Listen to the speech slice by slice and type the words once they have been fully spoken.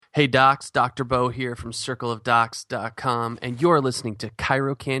Hey docs, Dr. Bo here from circleofdocs.com, and you're listening to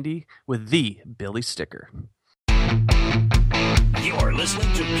Chiro Candy with the Billy Sticker. You're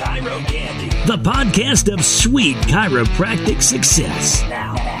listening to Chiro Candy, the podcast of sweet chiropractic success.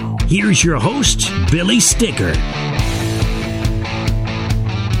 Now, here's your host, Billy Sticker.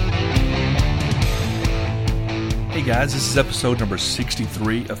 Hey guys, this is episode number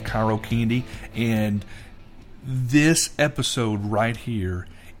 63 of Chiro Candy, and this episode right here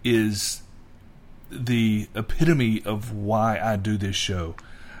is the epitome of why I do this show.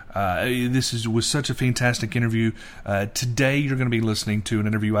 Was such a fantastic interview. Today you're going to be listening to an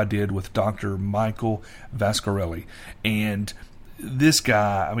interview I did with Dr. Michael Viscarelli. And this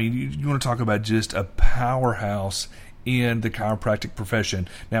guy, I mean, you want to talk about just a powerhouse in the chiropractic profession.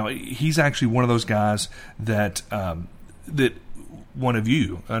 Now, he's actually one of those guys that that one of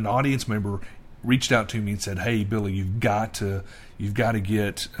you, an audience member, reached out to me and said, "Hey, Billy, you've got to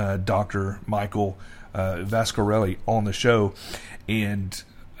get Dr. Michael Viscarelli on the show." And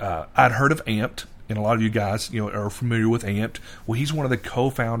I'd heard of Amped, and a lot of you guys, are familiar with Amped. Well, he's one of the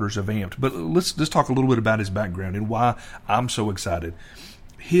co-founders of Amped. But let's talk a little bit about his background and why I'm so excited.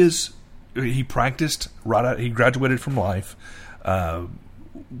 He practiced right out. He graduated from Life.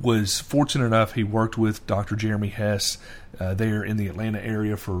 Was fortunate enough. He worked with Dr. Jeremy Hess there in the Atlanta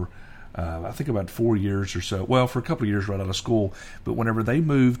area for I think about 4 years or so. Well, for a couple of years right out of school. But whenever they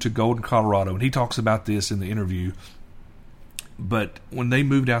moved to Golden, Colorado, and he talks about this in the interview, but when they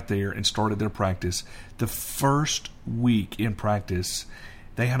moved out there and started their practice, the first week in practice,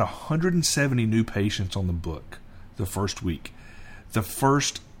 they had 170 new patients on the book the first week. The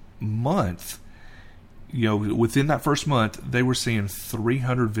first month, within that first month, they were seeing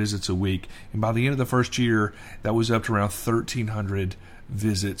 300 visits a week. And by the end of the first year, that was up to around 1,300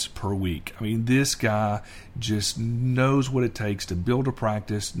 visits per week. I mean, this guy just knows what it takes to build a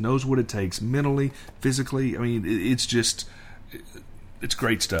practice, knows what it takes mentally, physically. I mean, it's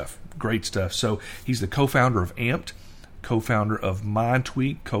great stuff. Great stuff. So he's the co-founder of Amped, co-founder of Mind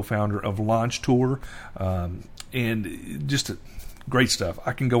Tweak, co-founder of Launch Tour, and just great stuff.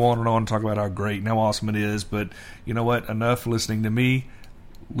 I can go on and talk about how great and how awesome it is, but you know what? Enough listening to me.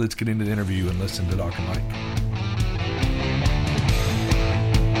 Let's get into the interview and listen to Dr. Mike.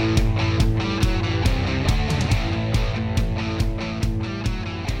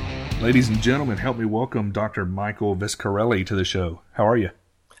 Ladies and gentlemen, help me welcome Dr. Michael Viscarelli to the show. How are you?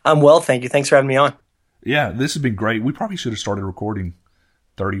 I'm well, thank you. Thanks for having me on. Yeah, this has been great. We probably should have started recording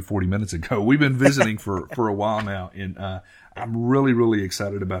 30, 40 minutes ago. We've been visiting for a while now, and I'm really, really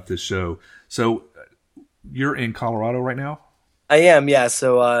excited about this show. So you're in Colorado right now? I am, yeah.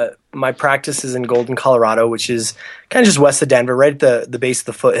 So my practice is in Golden, Colorado, which is kind of just west of Denver, right at the base of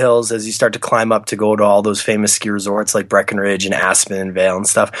the foothills as you start to climb up to go to all those famous ski resorts like Breckenridge and Aspen and Vail and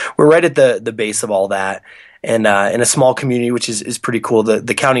stuff. We're right at the base of all that, and in a small community, which is pretty cool.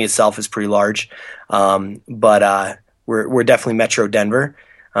 The county itself is pretty large, but we're definitely Metro Denver.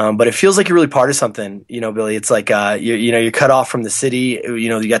 But it feels like you're really part of something, Billy. It's like you're cut off from the city.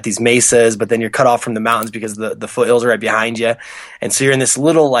 You got these mesas, but then you're cut off from the mountains because the foothills are right behind you, and so you're in this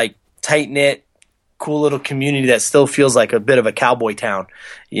little like tight knit, cool little community that still feels like a bit of a cowboy town.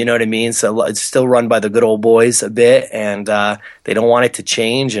 You know what I mean? So it's still run by the good old boys a bit, and they don't want it to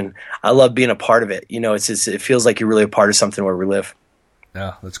change. And I love being a part of it. It feels like you're really a part of something where we live.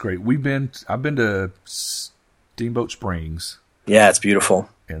 Yeah, that's great. I've been to Steamboat Springs. Yeah, it's beautiful.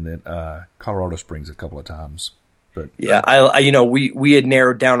 And then Colorado Springs a couple of times. But yeah, we had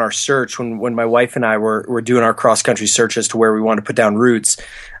narrowed down our search when my wife and I were doing our cross country search as to where we wanted to put down roots.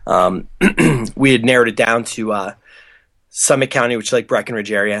 We had narrowed it down to Summit County, which is like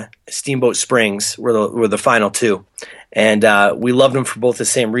Breckenridge area. Steamboat Springs were the final two, and we loved them for both the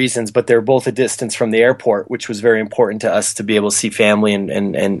same reasons. But they're both a distance from the airport, which was very important to us to be able to see family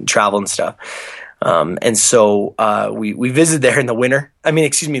and travel and stuff. And so we visited there in the winter. in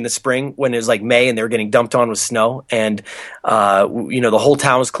the spring when it was like May and they were getting dumped on with snow. And, the whole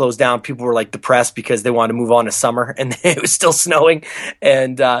town was closed down. People were like depressed because they wanted to move on to summer and it was still snowing.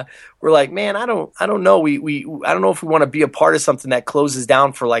 And we're like, man, I don't know. I don't know if we want to be a part of something that closes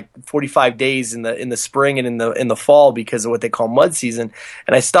down for like 45 days in the spring and in the fall because of what they call mud season.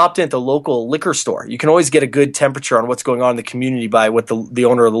 And I stopped in at the local liquor store. You can always get a good temperature on what's going on in the community by what the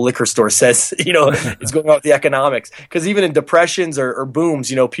owner of the liquor store says, is going on with the economics. Because even in depressions or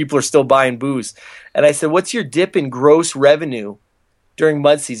booms, people are still buying booze. And I said, what's your dip in gross revenue during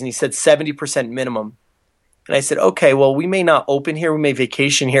mud season? He said 70% minimum. And I said, okay, well, we may not open here. We may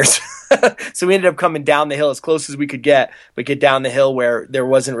vacation here. So we ended up coming down the hill as close as we could get, but get down the hill where there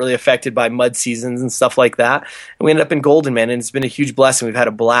wasn't really affected by mud seasons and stuff like that. And we ended up in Golden, man. And it's been a huge blessing. We've had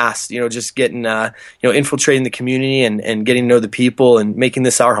a blast, just getting, infiltrating the community and getting to know the people and making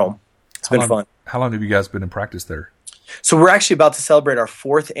this our home. It's been fun. How long have you guys been in practice there? So we're actually about to celebrate our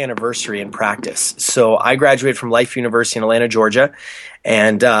 4th anniversary in practice. So I graduated from Life University in Atlanta, Georgia,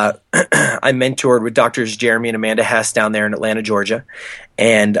 and I mentored with Doctors Jeremy and Amanda Hess down there in Atlanta, Georgia,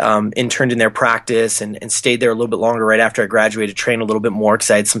 and interned in their practice and stayed there a little bit longer right after I graduated, trained a little bit more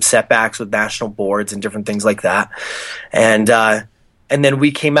because I had some setbacks with national boards and different things like that. And then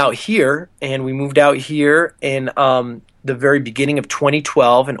we came out here, and we moved out here in the very beginning of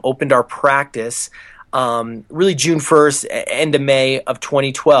 2012 and opened our practice really June 1st, end of May of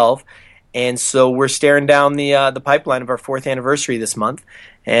 2012. And so we're staring down the pipeline of our 4th anniversary this month.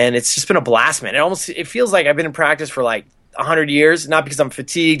 And it's just been a blast, man. It feels like I've been in practice for like 100 years, not because I'm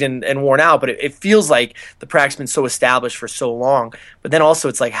fatigued and worn out, but it feels like the practice has been so established for so long. But then also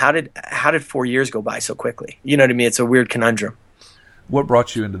it's like, how did 4 years go by so quickly? You know what I mean? It's a weird conundrum. What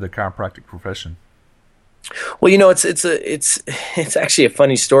brought you into the chiropractic profession? Well, it's actually a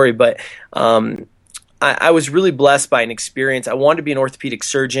funny story, but I was really blessed by an experience. I wanted to be an orthopedic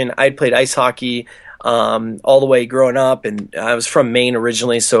surgeon. I had played ice hockey all the way growing up, and I was from Maine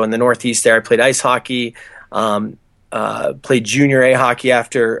originally, so in the Northeast there, I played ice hockey, played junior A hockey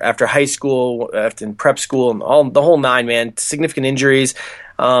after high school, after in prep school, and the whole nine, man. Significant injuries.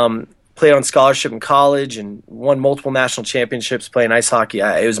 Played on scholarship in college and won multiple national championships playing ice hockey.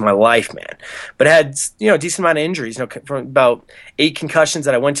 It was my life, man. But I had, a decent amount of injuries, from about 8 concussions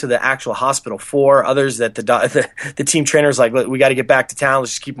that I went to the actual hospital for, others that the team trainer was like, we got to get back to town.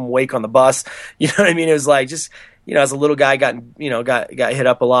 Let's just keep them awake on the bus. You know what I mean? It was like just, as a little guy got hit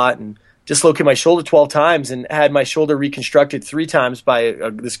up a lot and dislocated my shoulder 12 times and had my shoulder reconstructed 3 times by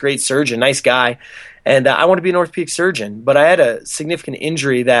this great surgeon, nice guy. And I want to be an orthopedic surgeon, but I had a significant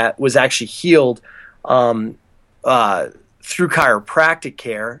injury that was actually healed through chiropractic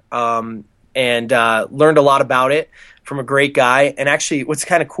care and learned a lot about it from a great guy. And actually what's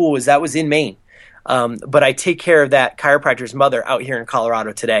kind of cool is that was in Maine. But I take care of that chiropractor's mother out here in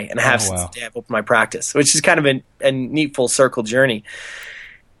Colorado today and I have since the day I've opened my practice, which is kind of a neat full circle journey.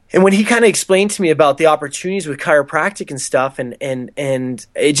 And when he kind of explained to me about the opportunities with chiropractic and stuff, and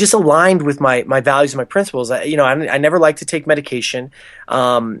it just aligned with my values and my principles. I never liked to take medication.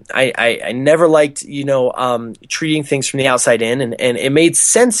 I never liked, treating things from the outside in, and it made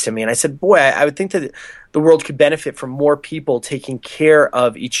sense to me. And I said, boy, I would think that the world could benefit from more people taking care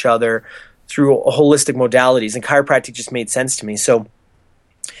of each other through holistic modalities, and chiropractic just made sense to me. So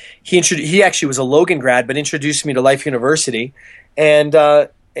he actually was a Logan grad, but introduced me to Life University, and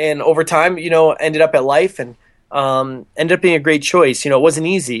over time, ended up at Life and ended up being a great choice. It wasn't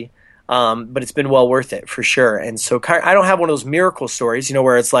easy, but it's been well worth it for sure. And so I don't have one of those miracle stories,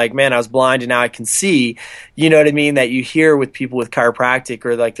 where it's like, man, I was blind and now I can see, you know what I mean, that you hear with people with chiropractic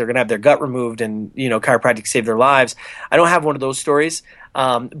or like they're going to have their gut removed and, chiropractic saved their lives. I don't have one of those stories,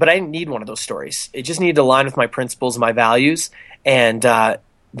 but I didn't need one of those stories. It just needed to align with my principles and my values. And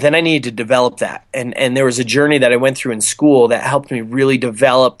then I needed to develop that. And there was a journey that I went through in school that helped me really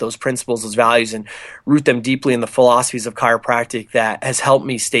develop those principles, those values, and root them deeply in the philosophies of chiropractic that has helped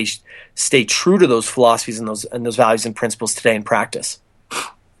me stay true to those philosophies and those values and principles today in practice.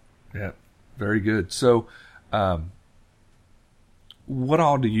 Yeah, very good. So what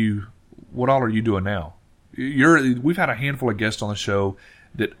all are you doing now? We've had a handful of guests on the show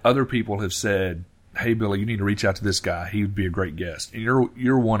that other people have said, hey, Billy, you need to reach out to this guy. He would be a great guest. And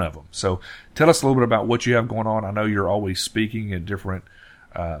you're one of them. So tell us a little bit about what you have going on. I know you're always speaking at different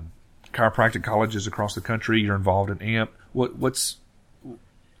chiropractic colleges across the country. You're involved in AMP. Tell us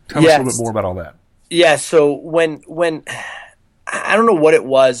a little bit more about all that. Yeah, so when I don't know what it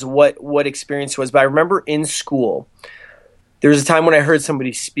was, what experience it was, but I remember in school there was a time when I heard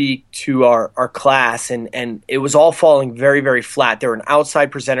somebody speak to our class, and it was all falling very, very flat. They were an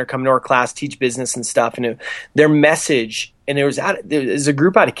outside presenter coming to our class, teach business and stuff, and their message, and there was a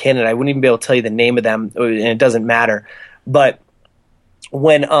group out of Canada. I wouldn't even be able to tell you the name of them, and it doesn't matter. But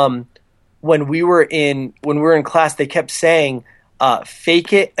when we were in class, they kept saying,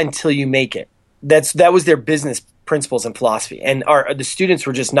 "Fake it until you make it." That was their business principles and philosophy, and the students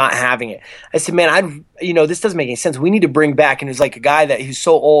were just not having it. I said, man, this doesn't make any sense. We need to bring back, and it was like a guy that he's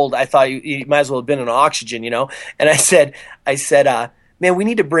so old, I thought he might as well have been on oxygen, and I said, man, we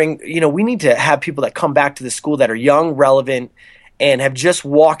need to bring, we need to have people that come back to the school that are young, relevant, and have just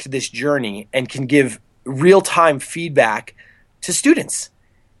walked this journey and can give real-time feedback to students.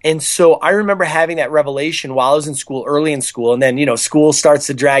 And so I remember having that revelation while I was in school, early in school. And then, school starts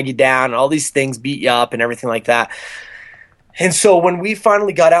to drag you down and all these things beat you up and everything like that. And so when we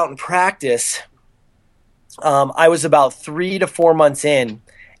finally got out in practice, I was about 3 to 4 months in,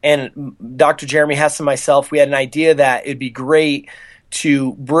 and Dr. Jeremy Hess and myself, we had an idea that it'd be great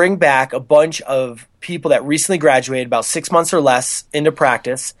to bring back a bunch of people that recently graduated, about 6 months or less into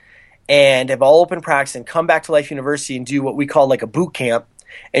practice, and have all open practice and come back to Life University and do what we call like a boot camp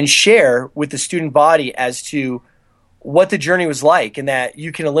and share with the student body as to what the journey was like, and that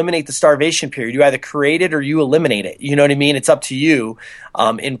you can eliminate the starvation period. You either create it or you eliminate it. You know what I mean? It's up to you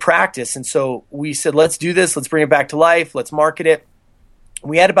in practice. And so we said, let's do this. Let's bring it back to life. Let's market it.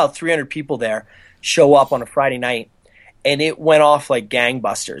 We had about 300 people there show up on a Friday night, and it went off like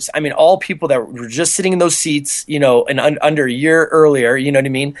gangbusters. I mean, all people that were just sitting in those seats, under a year earlier, you know what I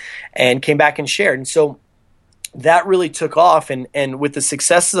mean, and came back and shared. And so that really took off, and with the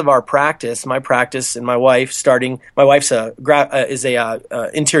successes of our practice, my practice and my wife starting. My wife's is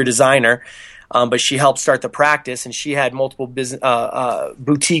a interior designer, but she helped start the practice, and she had multiple business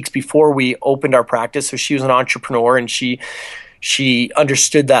boutiques before we opened our practice. So she was an entrepreneur, and she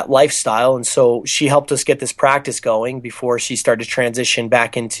understood that lifestyle, and so she helped us get this practice going before she started to transition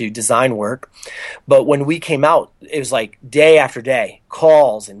back into design work. But when we came out, it was like day after day,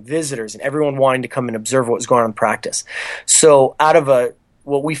 calls and visitors and everyone wanting to come and observe what was going on in practice. So out of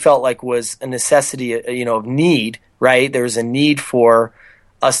what we felt like was a necessity, of need, right? There was a need for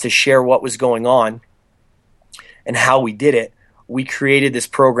us to share what was going on and how we did it. We created this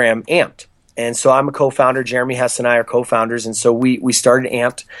program, AMPed. And so I'm a co-founder. Jeremy Hess and I are co-founders. And so we started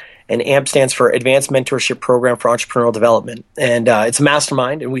AMPed. And AMP stands for Advanced Mentorship Program for Entrepreneurial Development. And it's a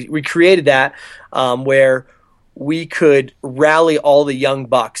mastermind. And we created that where we could rally all the young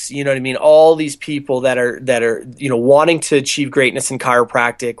bucks, you know what I mean? All these people that are wanting to achieve greatness in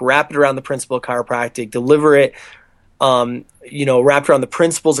chiropractic, wrap it around the principle of chiropractic, deliver it, wrapped around the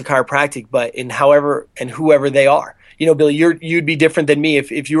principles of chiropractic, but in however and whoever they are. Billy, you'd be different than me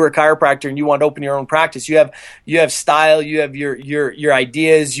if you were a chiropractor and you want to open your own practice. You have style, you have your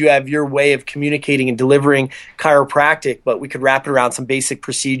ideas, you have your way of communicating and delivering chiropractic, but we could wrap it around some basic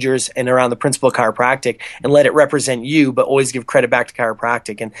procedures and around the principle of chiropractic and let it represent you, but always give credit back to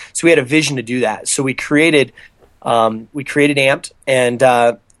chiropractic. And so we had a vision to do that. So we created AMPed,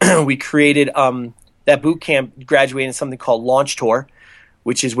 and we created that boot camp graduated in something called Launch Tour,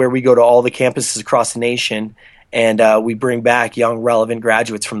 which is where we go to all the campuses across the nation. And we bring back young, relevant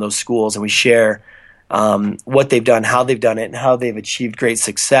graduates from those schools, and we share what they've done, how they've done it, and how they've achieved great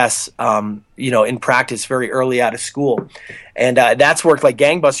success, in practice very early out of school. And that's worked like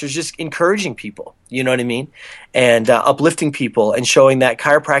gangbusters, just encouraging people, you know what I mean, and uplifting people and showing that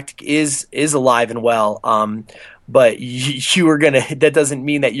chiropractic is alive and well. But that doesn't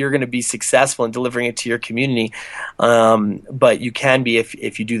mean that you're going to be successful in delivering it to your community. But you can be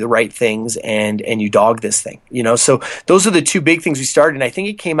if you do the right things and you dog this thing, So those are the two big things we started. And I think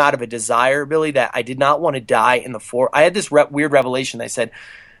it came out of a desire, Billy, that I did not want to die in the forest. I had this weird revelation. I said,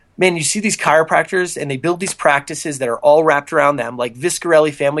 man, you see these chiropractors and they build these practices that are all wrapped around them, like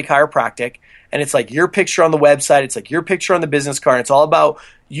Viscarelli Family Chiropractic. And it's like your picture on the website. It's like your picture on the business card. And it's all about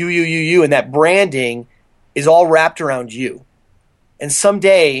you. And that branding is all wrapped around you. And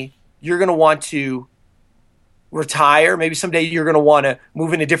someday you're going to want to retire. Maybe someday you're going to want to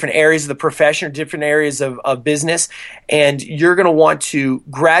move into different areas of the profession or different areas of business. And you're going to want to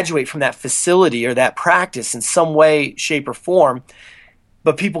graduate from that facility or that practice in some way, shape, or form.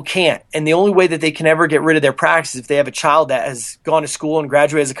 But people can't. And the only way that they can ever get rid of their practice is if they have a child that has gone to school and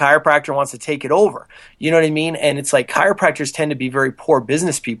graduated as a chiropractor and wants to take it over. You know what I mean? And it's like chiropractors tend to be very poor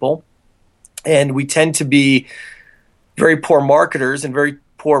business people. And we tend to be very poor marketers and very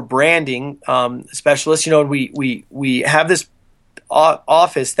poor branding specialists. We have this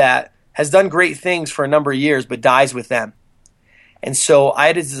office that has done great things for a number of years, but dies with them. And so I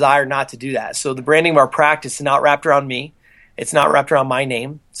had a desire not to do that. So the branding of our practice is not wrapped around me. It's not wrapped around my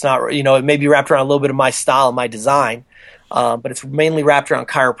name. It's not, it may be wrapped around a little bit of my style and my design, but it's mainly wrapped around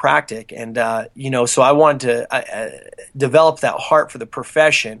chiropractic. And, so I wanted to develop that heart for the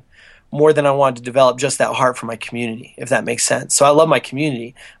profession more than I wanted to develop just that heart for my community, if that makes sense. So I love my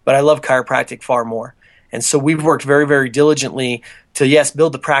community, but I love chiropractic far more. And so we've worked very, very diligently to, yes,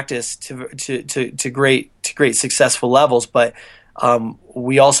 build the practice to great successful levels, but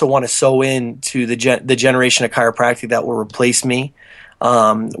we also want to sow into the generation of chiropractic that will replace me.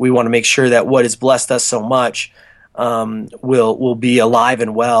 We want to make sure that what has blessed us so much will be alive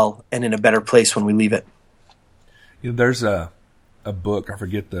and well and in a better place when we leave it. There's a book, I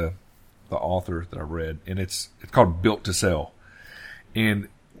forget the author that I read, and it's called Built to Sell. And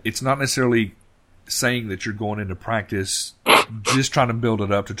it's not necessarily saying that you're going into practice just trying to build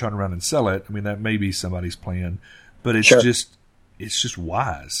it up to turn around and sell it. I mean, that may be somebody's plan, but it's just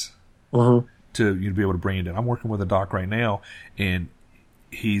wise to be able to bring it in. I'm working with a doc right now, and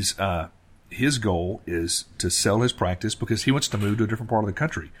he's his goal is to sell his practice because he wants to move to a different part of the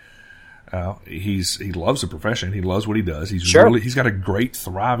country. He loves the profession. He loves what he does. He's got a great,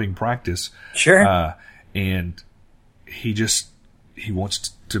 thriving practice. Sure. And he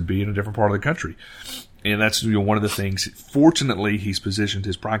wants to be in a different part of the country. And that's one of the things. Fortunately, he's positioned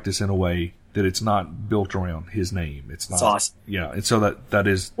his practice in a way that it's not built around his name. It's not. It's awesome. Yeah, and so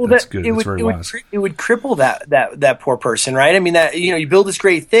that's good. It's very wise. It would cripple that poor person, right? I mean, that you build this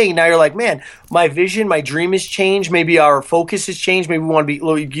great thing. Now you're like, man, my vision, my dream has changed. Maybe our focus has changed. Maybe we want to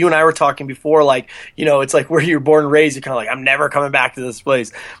be. You and I were talking before, like it's like where you're born and raised. You're kind of like, I'm never coming back to this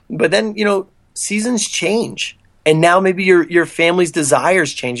place. But then seasons change. And now maybe your family's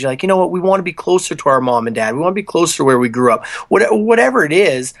desires change. You're like, you know what? We want to be closer to our mom and dad. We want to be closer to where we grew up. Whatever it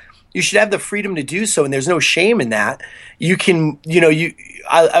is, you should have the freedom to do so, and there's no shame in that. You can,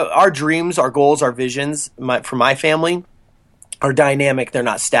 our dreams, our goals, our visions for my family are dynamic. They're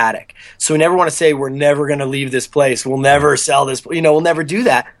not static. So we never want to say we're never going to leave this place. We'll never sell this. We'll never do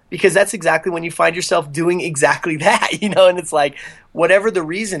that, because that's exactly when you find yourself doing exactly that. And it's like, whatever the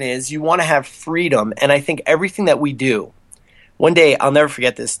reason is, you want to have freedom. And I think everything that we do. One day, I'll never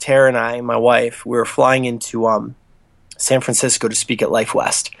forget this. Tara and I, my wife, we were flying into San Francisco to speak at Life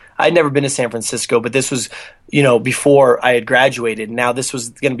West. I'd never been to San Francisco, but this was, before I had graduated. Now this was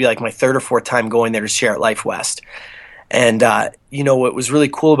going to be like my third or fourth time going there to share at Life West. And, what was really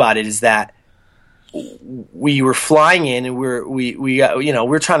cool about it is that we were flying in, and we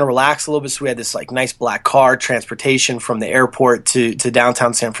were trying to relax a little bit. So we had this like nice black car transportation from the airport to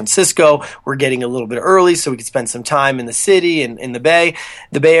downtown San Francisco. We're getting a little bit early so we could spend some time in the city and in the Bay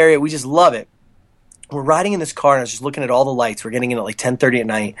Area. We just love it. We're riding in this car, and I was just looking at all the lights. We're getting in at like 10:30 at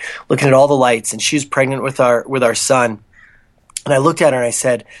night, looking at all the lights, and she was pregnant with our son. And I looked at her and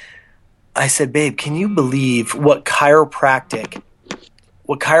I said, babe, can you believe what chiropractic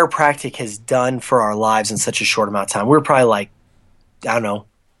has done for our lives in such a short amount of time? We were probably like, I don't know,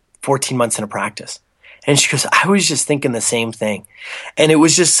 14 months into practice. And she goes, I was just thinking the same thing. And it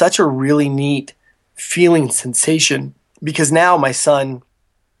was just such a really neat feeling sensation, because now my son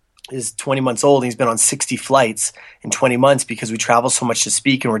is 20 months old, and he's been on 60 flights in 20 months because we travel so much to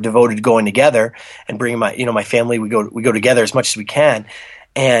speak, and we're devoted to going together and bringing my family. We go together as much as we can.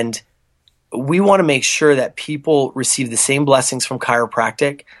 And we want to make sure that people receive the same blessings from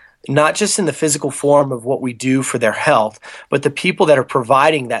chiropractic, not just in the physical form of what we do for their health, but the people that are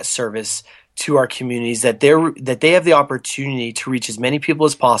providing that service to our communities, that they have the opportunity to reach as many people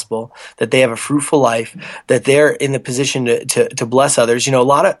as possible, that they have a fruitful life, that they're in the position to bless others. A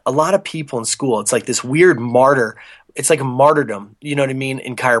lot of people in school, it's like this weird martyr. It's like a martyrdom, you know what I mean,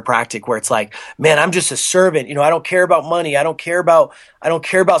 in chiropractic, where it's like, man, I'm just a servant. I don't care about money. I don't care about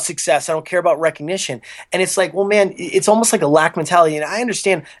success. I don't care about recognition. And it's like, well, man, it's almost like a lack mentality. And I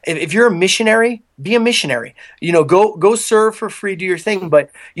understand if you're a missionary, be a missionary. Go serve for free, do your thing.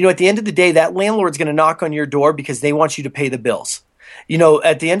 But at the end of the day, that landlord's going to knock on your door because they want you to pay the bills.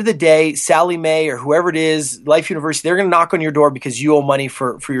 At the end of the day, Sally Mae or whoever it is, Life University, they're going to knock on your door because you owe money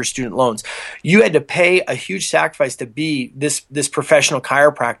for your student loans. You had to pay a huge sacrifice to be this professional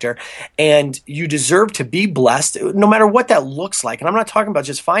chiropractor, and you deserve to be blessed no matter what that looks like. And I'm not talking about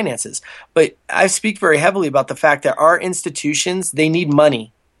just finances, but I speak very heavily about the fact that our institutions, they need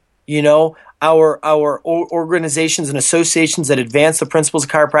money. Our organizations and associations that advance the principles of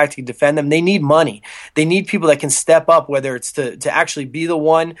chiropractic and defend them, they need money. They need people that can step up, whether it's to actually be the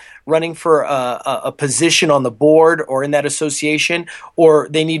one running for a position on the board or in that association, or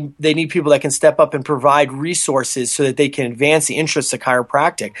they need people that can step up and provide resources so that they can advance the interests of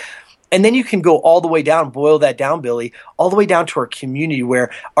chiropractic. And then you can go all the way down, boil that down, Billy, all the way down to our community where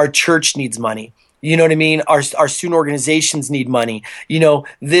our church needs money. You know what I mean? Our student organizations need money.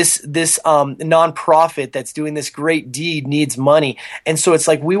 This nonprofit that's doing this great deed needs money. And so it's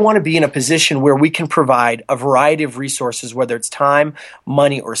like we want to be in a position where we can provide a variety of resources, whether it's time,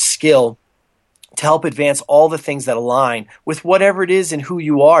 money, or skill, to help advance all the things that align with whatever it is and who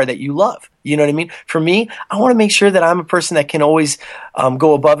you are that you love. You know what I mean? For me, I want to make sure that I'm a person that can always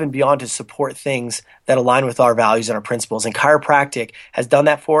go above and beyond to support things that align with our values and our principles. And chiropractic has done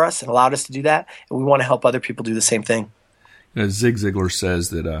that for us and allowed us to do that. And we want to help other people do the same thing. Zig Ziglar says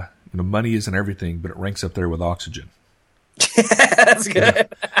that money isn't everything, but it ranks up there with oxygen. That's good.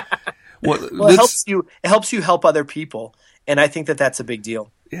 Well, it helps you help other people. And I think that that's a big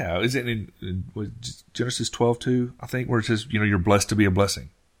deal. Yeah, is it in Genesis 12:2, I think, where it says, you're blessed to be a blessing.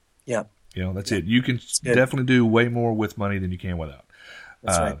 Yeah. That's it. You can definitely do way more with money than you can without.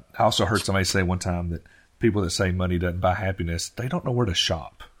 That's right. I also heard somebody say one time that people that say money doesn't buy happiness, they don't know where to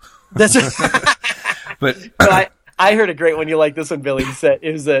shop. That's But I heard a great one. You like this one, Billy? He said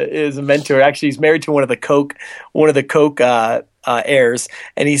it was a mentor. Actually, he's married to one of the Coke heirs,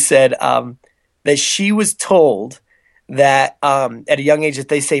 and he said that she was told that at a young age that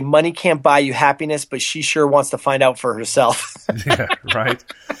they say money can't buy you happiness, but she sure wants to find out for herself. yeah, right.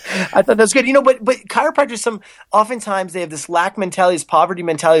 I thought that's good. But chiropractors, oftentimes they have this lack mentality, this poverty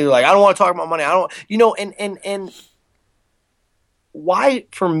mentality. They're like, I don't want to talk about money. I don't, and why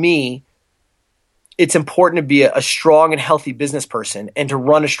for me, it's important to be a strong and healthy business person and to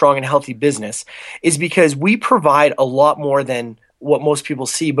run a strong and healthy business is because we provide a lot more than what most people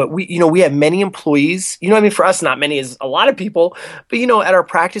see, but we have many employees. For us, not many is a lot of people, but at our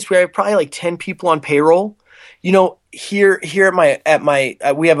practice, we have probably like 10 people on payroll. Here at my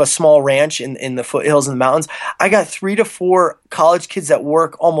we have a small ranch in the foothills and the mountains. I got 3 to 4 college kids that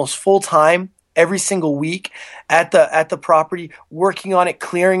work almost full time every single week at the property, working on it,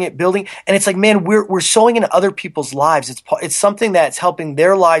 clearing it, building. And it's like, man, we're sowing into other people's lives. It's something that's helping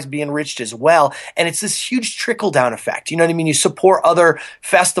their lives be enriched as well. And it's this huge trickle down effect. You know what I mean? You support other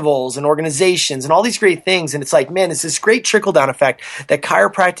festivals and organizations and all these great things. And it's like, man, it's this great trickle down effect that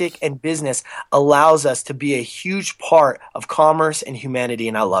chiropractic and business allows us to be a huge part of commerce and humanity.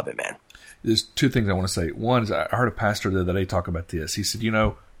 And I love it, man. There's 2 things I want to say. One is I heard a pastor the other day talk about this. He said,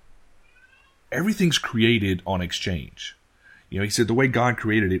 everything's created on exchange. He said the way God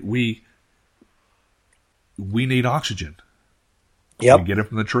created it, we need oxygen. Yep. We get it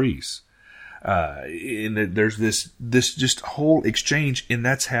from the trees. And there's this just whole exchange, and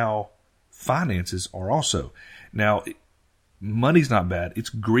that's how finances are also. Now, money's not bad. It's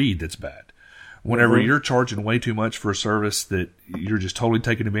greed that's bad. Whenever you're charging way too much for a service that you're just totally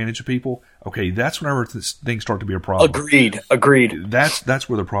taking advantage of people, okay, that's whenever things start to be a problem. Agreed. That's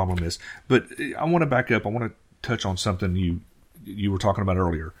where the problem is. But I want to back up. I want to touch on something you were talking about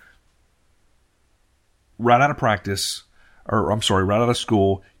earlier. Right out of practice, right out of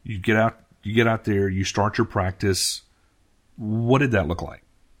school, you get out there, you start your practice. What did that look like?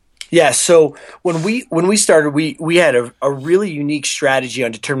 Yeah, so when we started, we had a really unique strategy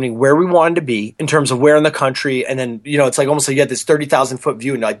on determining where we wanted to be in terms of where in the country, and then it's like almost like you had this 30,000 foot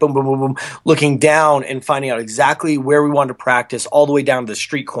view, and like boom, boom, boom, boom, looking down and finding out exactly where we wanted to practice, all the way down to the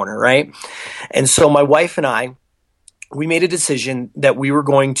street corner, right? And so my wife and I, we made a decision that we were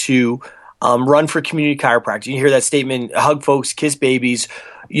going to run for community chiropractic. You hear that statement: hug folks, kiss babies.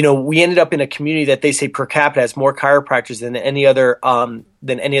 We ended up in a community that they say per capita has more chiropractors than any other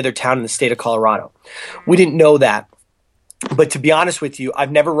town in the state of Colorado. We didn't know that. But to be honest with you, I've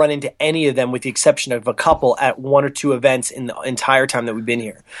never run into any of them with the exception of a couple at 1 or 2 events in the entire time that we've been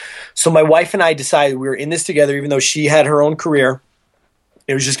here. So my wife and I decided we were in this together, even though she had her own career.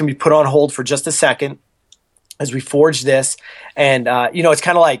 It was just going to be put on hold for just a second as we forged this. And, it's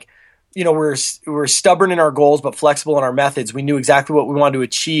kind of like, we're stubborn in our goals, but flexible in our methods. We knew exactly what we wanted to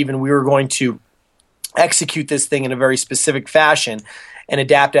achieve, and we were going to execute this thing in a very specific fashion and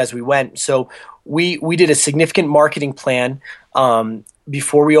adapt as we went. So we did a significant marketing plan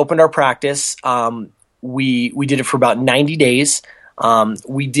before we opened our practice. We did it for about 90 days.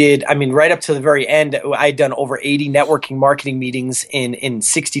 Right up to the very end, I had done over 80 networking marketing meetings in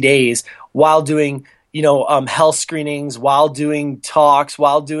 60 days while doing health screenings, while doing talks,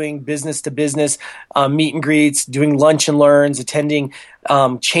 while doing business to business meet and greets, doing lunch and learns, attending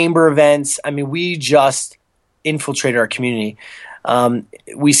chamber events. We just infiltrated our community.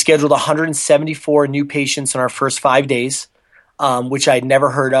 We scheduled 174 new patients in our first 5 days, which I'd never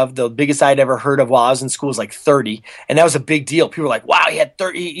heard of. The biggest I'd ever heard of while I was in school was like 30, and that was a big deal. People were like, "Wow, he had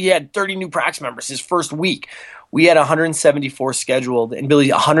 30 new practice members his first week." We had 174 scheduled, and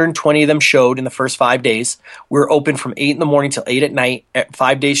Billy, 120 of them showed in the first 5 days. We were open from 8 in the morning till 8 at night,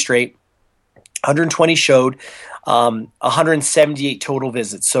 5 days straight. 120 showed, 178 total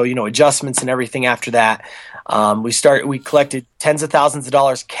visits. So, adjustments and everything after that. We collected tens of thousands of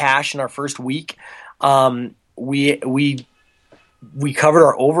dollars cash in our first week. We covered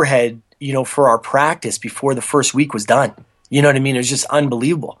our overhead, for our practice before the first week was done. You know what I mean? It was just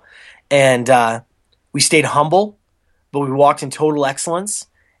unbelievable. And, we stayed humble, but we walked in total excellence,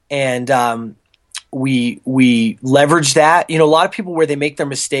 and we leveraged that. A lot of people, where they make their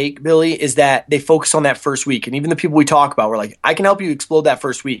mistake, Billy, is that they focus on that first week. And even the people we talk about, we're like, I can help you explode that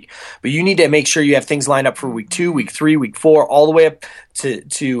first week, but you need to make sure you have things lined up for week 2, week 3, week 4, all the way up to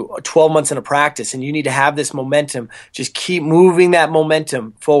 12 months into practice. And you need to have this momentum. Just keep moving that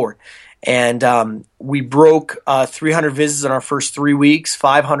momentum forward. And we broke 300 visits in our first 3 weeks,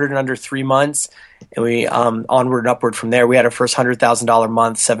 500 in under 3 months, and we onward and upward from there. We had our first $100,000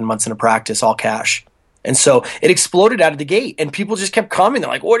 month, 7 months into practice, all cash. And so it exploded out of the gate, and people just kept coming. They're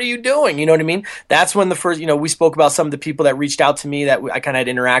like, "What are you doing?" You know what I mean? That's when the first, we spoke about some of the people that reached out to me that I kind of had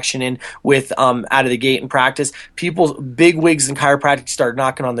interaction with out of the gate in practice. People, big wigs in chiropractic, started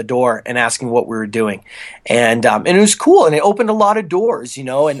knocking on the door and asking what we were doing, and it was cool, and it opened a lot of doors,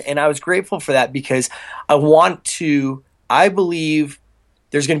 and I was grateful for that because I believe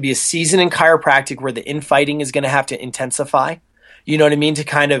there's going to be a season in chiropractic where the infighting is going to have to intensify. You know what I mean? To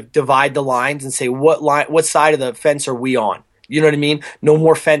kind of divide the lines and say, what side of the fence are we on? You know what I mean? No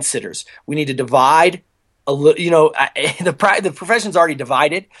more fence sitters. We need to divide a little, the profession's already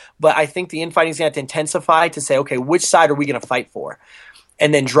divided, but I think the infighting is going to have to intensify to say, okay, which side are we going to fight for?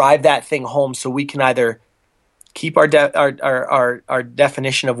 And then drive that thing home so we can either keep our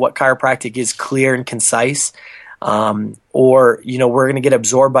definition of what chiropractic is clear and concise, or, we're going to get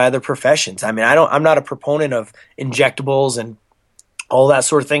absorbed by other professions. I mean, I'm not a proponent of injectables and all that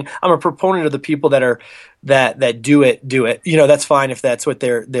sort of thing. I'm a proponent of the people that do it. That's fine if that's what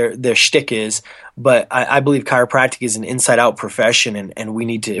their shtick is. But I believe chiropractic is an inside out profession, and we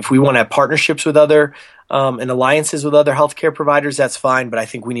need to, if we want to have partnerships with other and alliances with other healthcare providers, that's fine. But I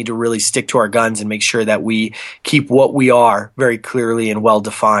think we need to really stick to our guns and make sure that we keep what we are very clearly and well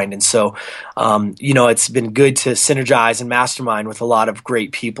defined. And so, it's been good to synergize and mastermind with a lot of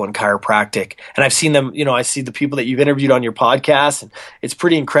great people in chiropractic. And I've seen them, I see the people that you've interviewed on your podcast, and it's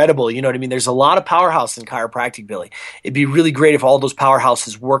pretty incredible. You know what I mean? There's a lot of powerhouse in chiropractic, Billy. It'd be really great if all those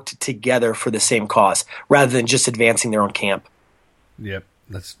powerhouses worked together for the same cause rather than just advancing their own camp. Yep,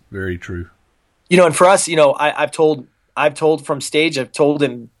 that's very true. And for us, I've told from stage, I've told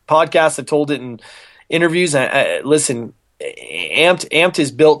in podcasts, I've told it in interviews. Listen, Amped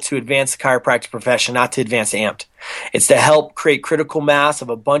is built to advance the chiropractic profession, not to advance Amped. It's to help create critical mass of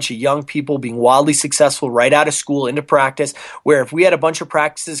a bunch of young people being wildly successful right out of school into practice, where if we had a bunch of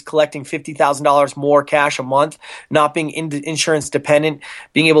practices collecting $50,000 more cash a month, not being insurance dependent,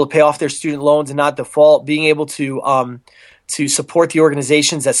 being able to pay off their student loans and not default, being able to support the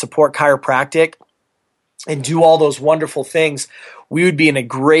organizations that support chiropractic and do all those wonderful things, we would be in a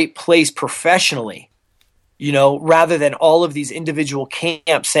great place professionally, rather than all of these individual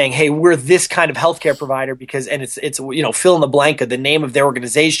camps saying, hey, we're this kind of healthcare provider and it's fill in the blank of the name of their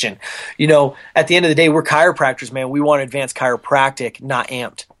organization. At the end of the day, we're chiropractors, man. We want to advance chiropractic, not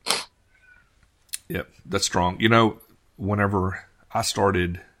Amped. Yep, that's strong. Whenever I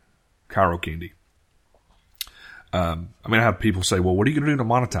started Chiro Candy, I have people say, well, what are you going to do to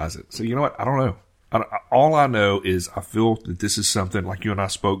monetize it? So, you know what? I don't know. All I know is I feel that this is something, like you and I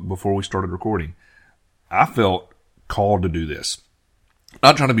spoke before we started recording. I felt called to do this.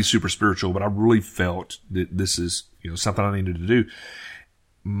 Not trying to be super spiritual, but I really felt that this is, something I needed to do.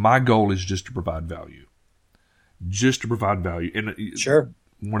 My goal is just to provide value. Just to provide value. And sure.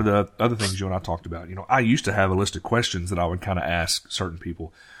 One of the other things you and I talked about, I used to have a list of questions that I would kind of ask certain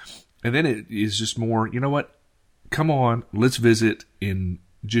people. And then it is just more, you know what? Come on, let's visit and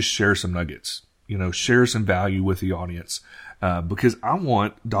just share some nuggets, share some value with the audience. Because I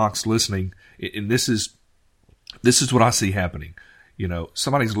want docs listening, and this is what I see happening.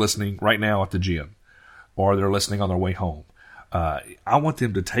 Somebody's listening right now at the gym, or they're listening on their way home. I want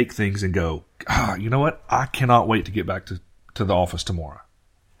them to take things and go, you know what? I cannot wait to get back to the office tomorrow.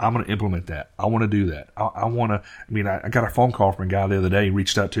 I'm going to implement that. I want to do that. I got a phone call from a guy the other day. He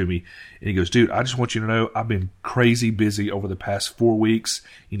reached out to me and he goes, dude, I just want you to know I've been crazy busy over the past 4 weeks.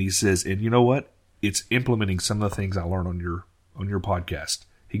 And he says, and you know what? It's implementing some of the things I learned on your podcast.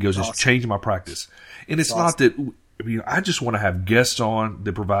 He goes, it's changing my practice. And it's not that, I just want to have guests on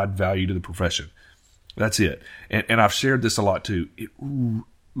that provide value to the profession. That's it. And I've shared this a lot too. It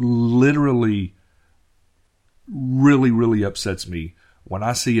literally really, really upsets me when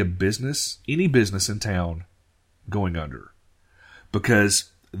I see any business in town going under.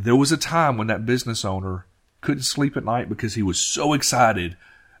 Because there was a time when that business owner couldn't sleep at night because he was so excited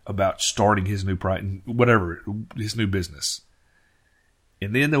about starting his new his new business.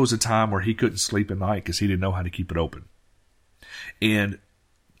 And then there was a time where he couldn't sleep at night because he didn't know how to keep it open. And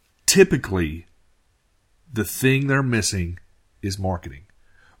typically, the thing they're missing is marketing.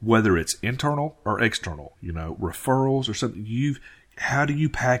 Whether it's internal or external, referrals or something. How do you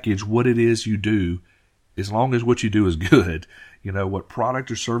package what it is you do, as long as what you do is good? What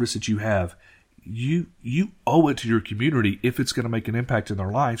product or service that you have, you owe it to your community, if it's going to make an impact in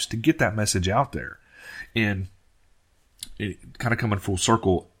their lives, to get that message out there. And it kind of coming full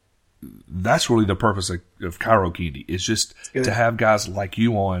circle, that's really the purpose of Chiro Candy. It's just to have guys like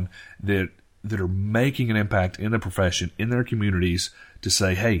you on that are making an impact in the profession, in their communities, to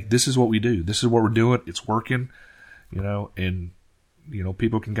say, hey, this is what we do. This is what we're doing. It's working, and,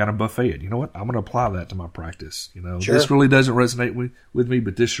 people can kind of buffet it. You know what? I'm going to apply that to my practice. Sure. This really doesn't resonate with me,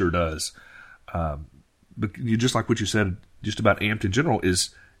 but this sure does. But you just like what you said, just about Amped in general, is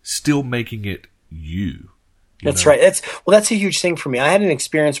still making it you. That's right. That's a huge thing for me. I had an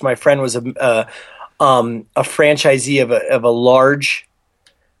experience where my friend was a franchisee of a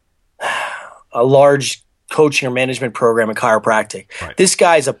large coaching or management program in chiropractic. Right. This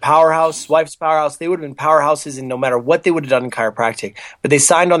guy's a powerhouse, wife's powerhouse. They would have been powerhouses in no matter what they would have done in chiropractic. But they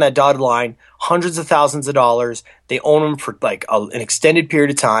signed on that dotted line, hundreds of thousands of dollars. They own them for like an extended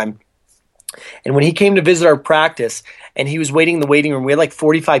period of time. And when he came to visit our practice and he was waiting in the waiting room, we had like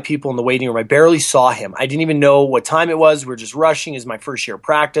 45 people in the waiting room. I barely saw him. I didn't even know what time it was. We were just rushing. It was my first year of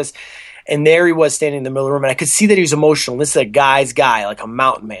practice. And there he was standing in the middle of the room, and I could see that he was emotional. This is a guy's guy, like a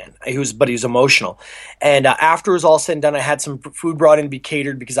mountain man. But he was emotional. And after it was all said and done, I had some food brought in to be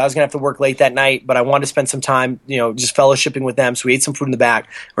catered because I was going to have to work late that night, but I wanted to spend some time, just fellowshipping with them. So we ate some food in the back.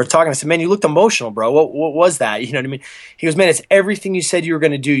 We were talking. I said, man, you looked emotional, bro. What was that? You know what I mean? He goes, man, it's everything you said you were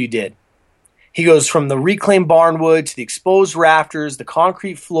going to do, you did. He goes, from the reclaimed barnwood to the exposed rafters, the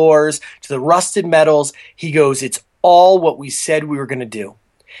concrete floors, to the rusted metals. He goes, it's all what we said we were going to do.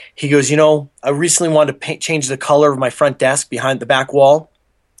 He goes, I recently wanted to change the color of my front desk behind the back wall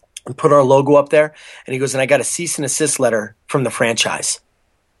and put our logo up there. And he goes, and I got a cease and desist letter from the franchise.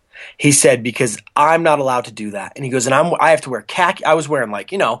 He said, because I'm not allowed to do that. And he goes, and I have to wear khaki. I was wearing I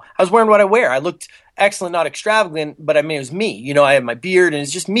was wearing what I wear. I looked excellent, not extravagant, but I mean, it was me. I have my beard and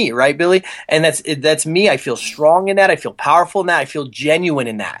it's just me, right, Billy? And that's me. I feel strong in that. I feel powerful in that. I feel genuine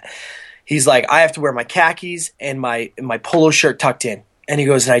in that. He's like, I have to wear my khakis and my polo shirt tucked in. And he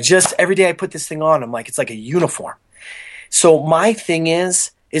goes, and every day I put this thing on, I'm like, it's like a uniform. So my thing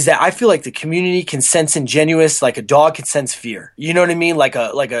is that I feel like the community can sense ingenuous, like a dog can sense fear. You know what I mean? Like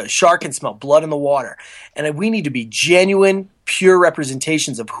a shark can smell blood in the water. And we need to be genuine, pure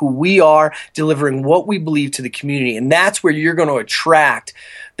representations of who we are, delivering what we believe to the community. And that's where you're going to attract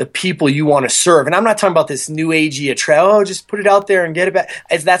the people you want to serve. And I'm not talking about this new agey just put it out there and get it back.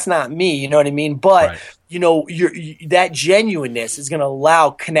 That's not me, you know what I mean? But right. That genuineness is going to allow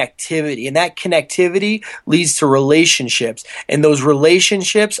connectivity, and that connectivity leads to relationships, and those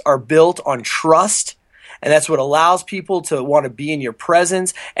relationships are built on trust, and that's what allows people to want to be in your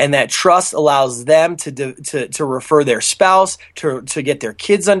presence, and that trust allows them to refer their spouse, to get their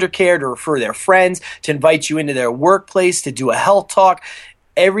kids under care, to refer their friends, to invite you into their workplace, to do a health talk.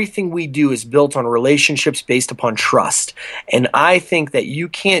 Everything we do is built on relationships based upon trust. And I think that you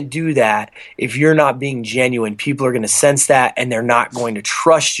can't do that if you're not being genuine. People are going to sense that, and they're not going to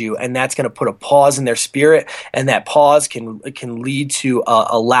trust you. And that's going to put a pause in their spirit. And that pause can lead to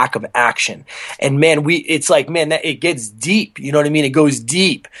a lack of action. And man, that it gets deep. You know what I mean? It goes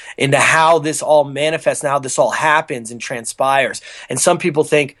deep into how this all manifests and how this all happens and transpires. And some people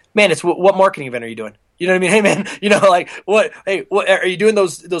think, man, what marketing event are you doing? You know what I mean? Hey, man, what are you doing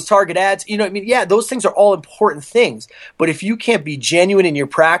those target ads? You know what I mean? Yeah, those things are all important things. But if you can't be genuine in your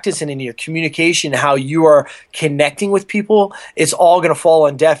practice and in your communication, how you are connecting with people, it's all going to fall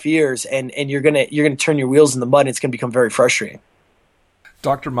on deaf ears, and you're going to turn your wheels in the mud, and it's going to become very frustrating.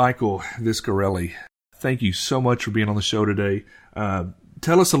 Dr. Michael Viscarelli, thank you so much for being on the show today.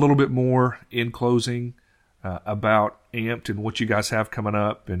 Tell us a little bit more in closing about Amped and what you guys have coming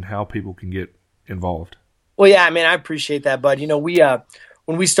up and how people can get involved. Well, yeah, I mean, I appreciate that, bud.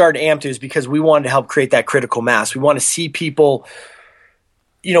 When we started Amped, it was because we wanted to help create that critical mass. We want to see people,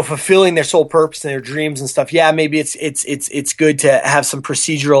 fulfilling their soul purpose and their dreams and stuff. Yeah, maybe it's good to have some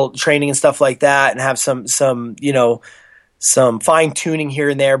procedural training and stuff like that, and have some fine tuning here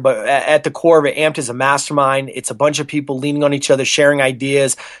and there, but at the core of it, Amped is a mastermind. It's a bunch of people leaning on each other, sharing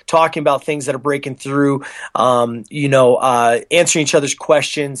ideas, talking about things that are breaking through, answering each other's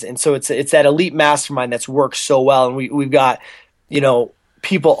questions. And so it's that elite mastermind that's worked so well. And we've got,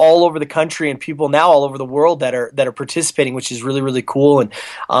 people all over the country and people now all over the world that are participating, which is really, really cool. And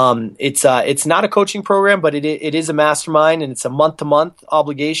it's not a coaching program, but it is a mastermind, and it's a month-to-month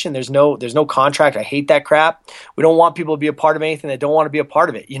obligation. There's no contract. I hate that crap. We don't want people to be a part of anything that don't want to be a part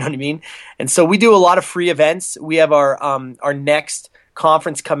of it. You know what I mean? And so we do a lot of free events. We have our next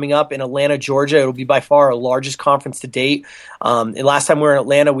conference coming up in Atlanta, Georgia. It'll be by far our largest conference to date. And last time we were in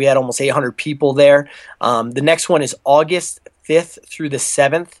Atlanta, we had almost 800 people there. The next one is August 5th through the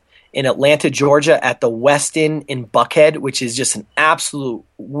 7th in Atlanta, Georgia at the Westin in Buckhead, which is just an absolute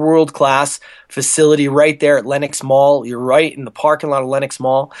world-class facility right there at Lenox Mall. You're right in the parking lot of Lenox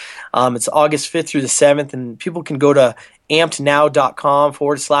Mall. It's August 5th through the 7th, and people can go to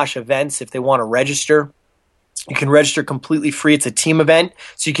ampednow.com/events if they want to register. You can register completely free. It's a team event,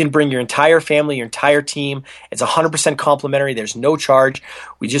 so you can bring your entire family, your entire team. It's 100% complimentary. There's no charge.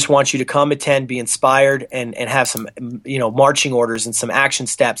 We just want you to come attend, be inspired, and have some marching orders and some action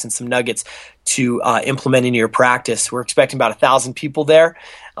steps and some nuggets to implement into your practice. We're expecting about 1,000 people there,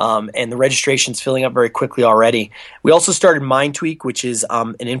 and the registration's filling up very quickly already. We also started Mind Tweak, which is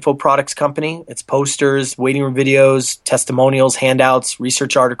an info products company. It's posters, waiting room videos, testimonials, handouts,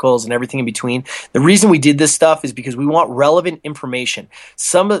 research articles, and everything in between. The reason we did this stuff is because we want relevant information.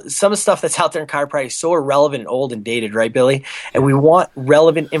 Some of the stuff that's out there in chiropractic is so irrelevant and old and dated, right, Billy? And we want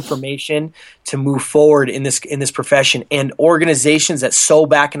relevant information to move forward in this profession, and organizations that sew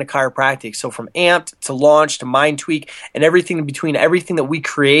back into chiropractic. So from Amped to Launch to Mind Tweak and everything in between, everything that we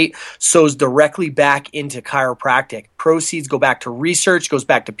create sews directly back into chiropractic. Proceeds go back to research, goes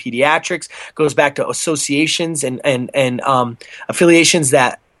back to pediatrics, goes back to associations and affiliations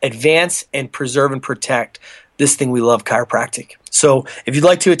that advance and preserve and protect this thing we love, chiropractic. So if you'd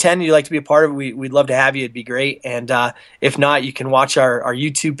like to attend, you'd like to be a part of it, we'd love to have you. It'd be great. And if not, you can watch our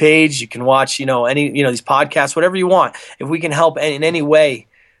YouTube page. You can watch any these podcasts, whatever you want. If we can help in any way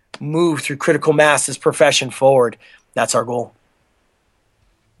move through critical mass this profession forward, that's our goal.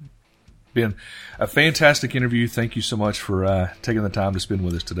 Been a fantastic interview. Thank you so much for taking the time to spend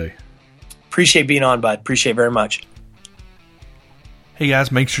with us today. Appreciate being on, bud. Appreciate it very much. Hey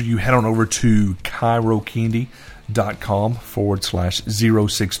guys, make sure you head on over to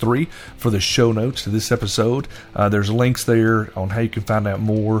chirocandy.com/063 for the show notes to this episode. There's links there on how you can find out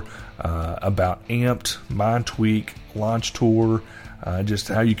more about Amped, Mind Tweak, Launch Tour, just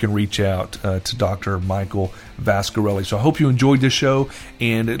how you can reach out to Dr. Michael Viscarelli. So I hope you enjoyed this show.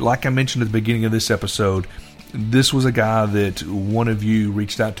 And like I mentioned at the beginning of this episode, this was a guy that one of you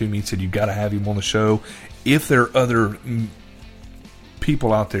reached out to me and said, you've got to have him on the show. If there are other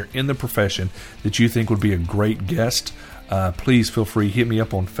people out there in the profession that you think would be a great guest, please feel free, hit me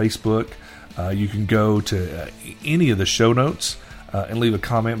up on Facebook. You can go to any of the show notes and leave a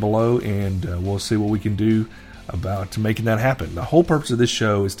comment below, and we'll see what we can do about making that happen. The whole purpose of this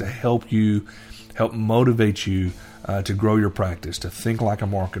show is to help motivate you to grow your practice, to think like a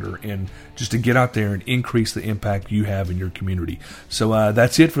marketer, and just to get out there and increase the impact you have in your community. So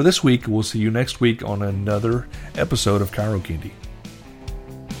that's it for this week. We'll see you next week on another episode of Chiro Candy.